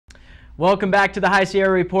Welcome back to the High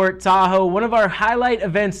Sierra Report Tahoe. One of our highlight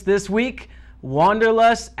events this week,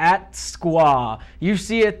 Wanderlust at Squaw. You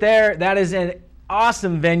see it there. That is an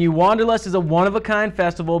awesome venue. Wanderlust is a one-of-a-kind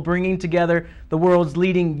festival bringing together the world's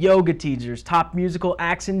leading yoga teachers, top musical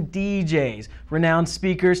acts and DJs, renowned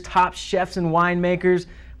speakers, top chefs and winemakers,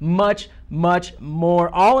 much, much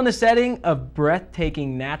more, all in a setting of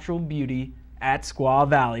breathtaking natural beauty at Squaw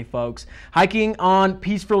Valley, folks. Hiking on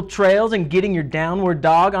peaceful trails and getting your downward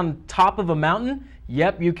dog on top of a mountain?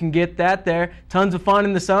 Yep, you can get that there. Tons of fun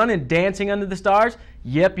in the sun and dancing under the stars?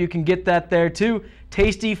 Yep, you can get that there too.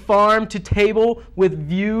 Tasty farm to table with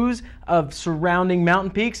views of surrounding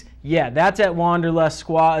mountain peaks? Yeah, that's at Wanderlust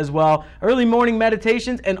Squaw as well. Early morning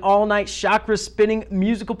meditations and all-night chakra spinning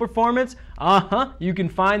musical performance? You can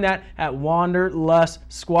find that at Wanderlust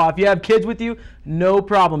Squaw. If you have kids with you, no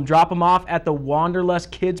problem. Drop them off at the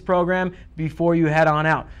Wanderlust Kids program before you head on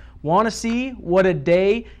out. Want to see what a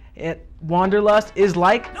day at Wanderlust is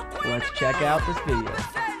like? Let's check out this video.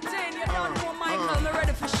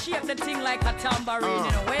 The thing like a tambourine,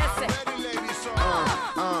 you know, where you say?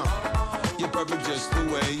 You're perfect just the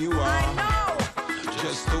way you are. I know.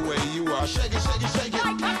 Just the way you are. Shake it, shake it, shake it.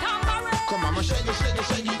 Like a tambourine. Come on, shake it, shake it,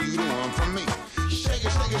 shake it. You the one for me. Shake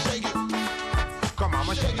it, shake it, shake it. Come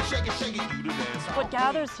on, shake it, shake it, shake it. You the dance. What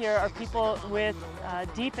gathers here are people with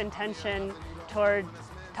deep intention toward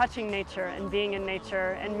touching nature and being in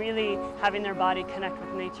nature and really having their body connect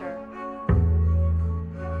with nature.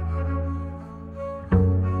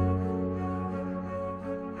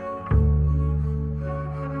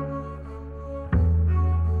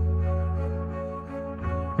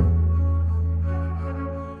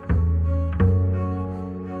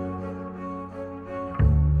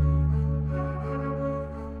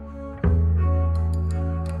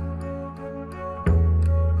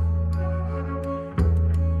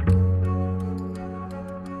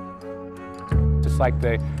 Like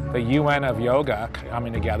the UN of yoga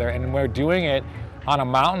coming together, and we're doing it on a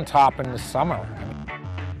mountaintop in the summer.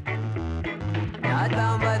 Not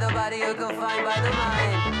bound by the body, you're confined by the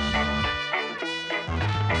mind.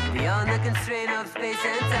 Beyond the constraint of space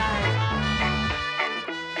and time.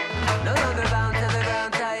 No longer bound to the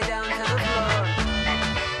ground, tied down to the floor.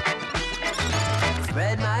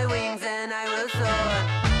 Spread my wings and I will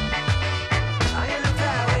soar.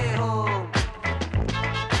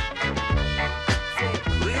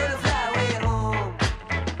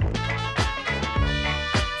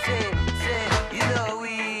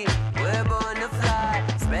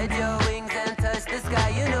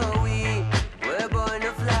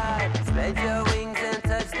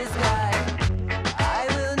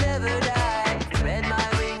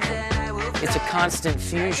 It's a constant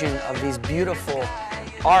fusion of these beautiful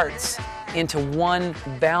arts into one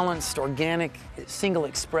balanced, organic, single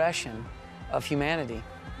expression of humanity.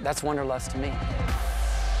 That's Wanderlust to me.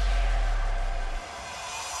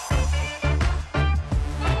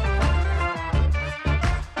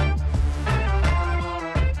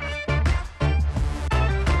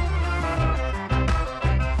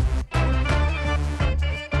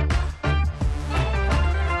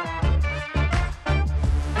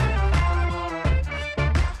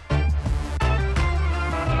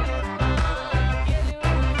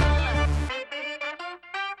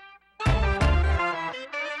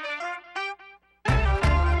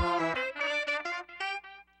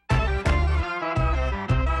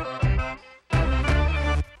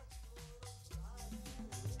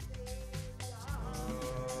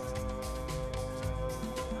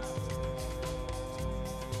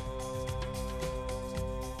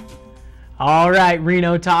 All right,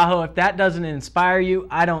 Reno, Tahoe, if that doesn't inspire you,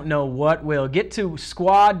 I don't know what will. Get to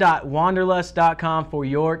squaw.wanderlust.com for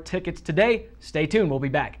your tickets today. Stay tuned. We'll be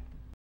back.